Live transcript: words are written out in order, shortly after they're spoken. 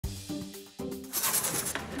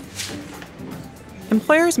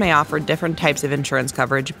Employers may offer different types of insurance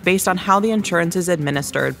coverage based on how the insurance is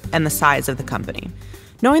administered and the size of the company.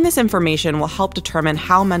 Knowing this information will help determine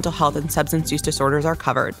how mental health and substance use disorders are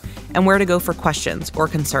covered and where to go for questions or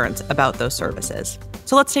concerns about those services.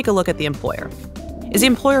 So let's take a look at the employer. Is the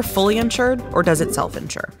employer fully insured or does it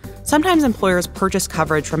self-insure? Sometimes employers purchase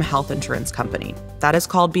coverage from a health insurance company. That is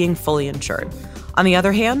called being fully insured. On the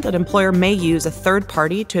other hand, an employer may use a third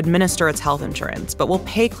party to administer its health insurance, but will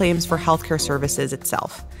pay claims for healthcare services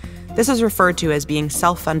itself. This is referred to as being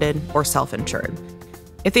self-funded or self-insured.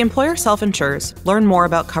 If the employer self-insures, learn more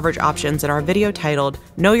about coverage options in our video titled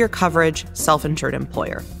Know Your Coverage, Self-Insured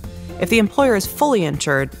Employer. If the employer is fully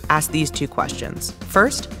insured, ask these two questions.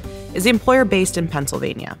 First, is the employer based in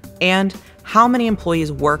Pennsylvania? And how many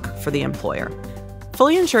employees work for the employer?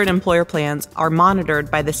 Fully insured employer plans are monitored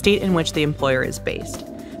by the state in which the employer is based.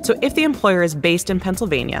 So if the employer is based in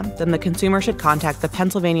Pennsylvania, then the consumer should contact the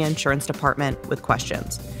Pennsylvania Insurance Department with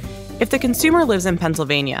questions. If the consumer lives in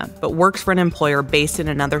Pennsylvania but works for an employer based in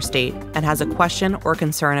another state and has a question or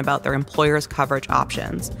concern about their employer's coverage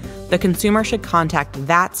options, the consumer should contact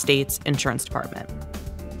that state's insurance department.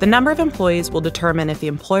 The number of employees will determine if the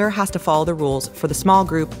employer has to follow the rules for the small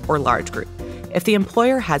group or large group. If the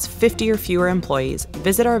employer has 50 or fewer employees,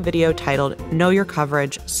 visit our video titled Know Your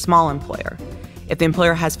Coverage, Small Employer. If the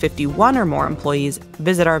employer has 51 or more employees,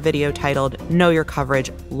 visit our video titled Know Your Coverage,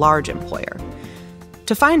 Large Employer.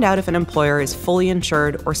 To find out if an employer is fully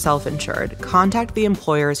insured or self-insured, contact the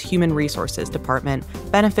employer's Human Resources Department,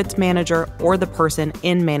 benefits manager, or the person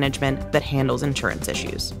in management that handles insurance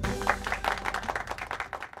issues.